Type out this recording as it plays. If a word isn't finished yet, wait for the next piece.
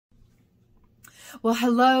Well,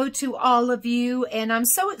 hello to all of you, and I'm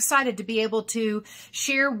so excited to be able to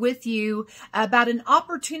share with you about an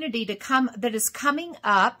opportunity that is coming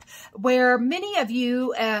up, where many of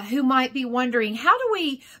you who might be wondering, how do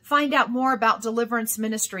we find out more about deliverance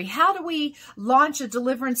ministry? How do we launch a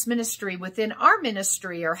deliverance ministry within our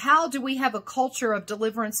ministry? Or how do we have a culture of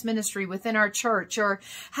deliverance ministry within our church? Or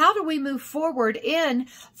how do we move forward in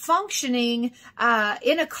functioning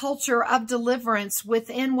in a culture of deliverance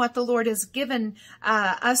within what the Lord has given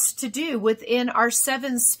us to do within our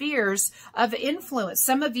 7 spheres of influence?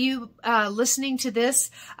 Some of you listening to this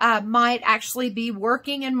might actually be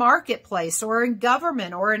working in marketplace or in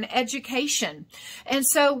government or in education. And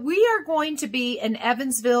so we are going to be in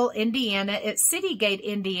Evansville, Indiana at CityGate,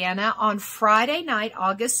 Indiana on Friday night,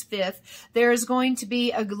 August 5th. There is going to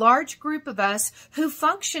be a large group of us who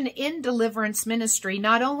function in deliverance ministry,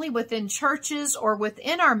 not only within churches or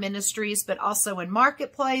within our ministries, but also in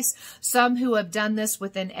marketplace. Some who have done this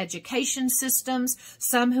within education systems,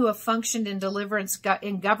 some who have functioned in deliverance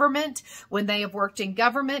in government when they have worked in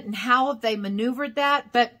government, and how have they maneuvered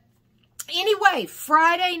that. But anyway,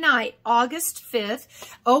 Friday night, August 5th,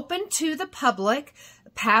 open to the public.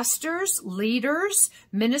 Pastors, leaders,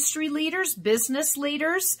 ministry leaders, business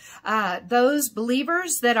leaders, those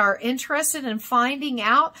believers that are interested in finding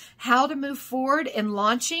out how to move forward in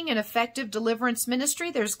launching an effective deliverance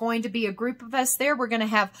ministry. There's going to be a group of us there. We're going to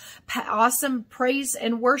have awesome praise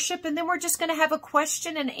and worship, and then we're just going to have a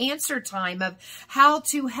question and answer time of how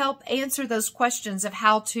to help answer those questions of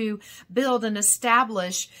how to build and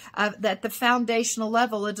establish at the foundational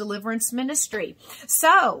level a deliverance ministry.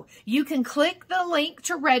 So you can click the link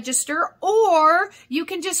to register, or you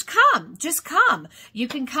can just come. You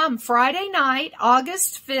can come Friday night,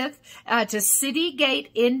 August 5th, to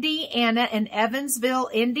CityGate, Indiana in Evansville,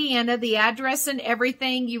 Indiana. The address and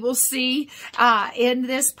everything you will see in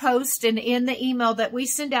this post and in the email that we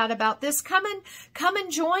send out about this. Come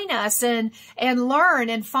and join us and learn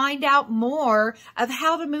and find out more of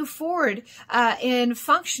how to move forward in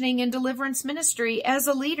functioning in deliverance ministry as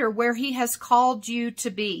a leader where He has called you to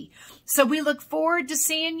be. So we look forward to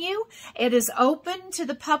seeing you. It is open to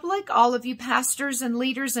the public. All of you pastors and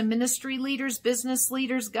leaders and ministry leaders, business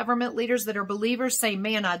leaders, government leaders that are believers, say,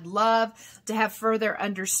 man, I'd love to have further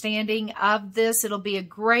understanding of this. It'll be a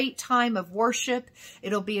great time of worship.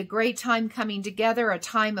 It'll be a great time coming together, a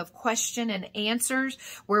time of question and answers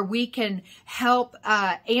where we can help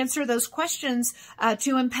answer those questions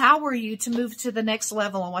to empower you to move to the next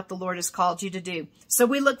level on what the Lord has called you to do. So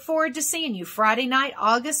we look forward to seeing you Friday night,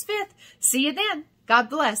 August 5th. See you then. God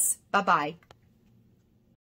bless. Bye-bye.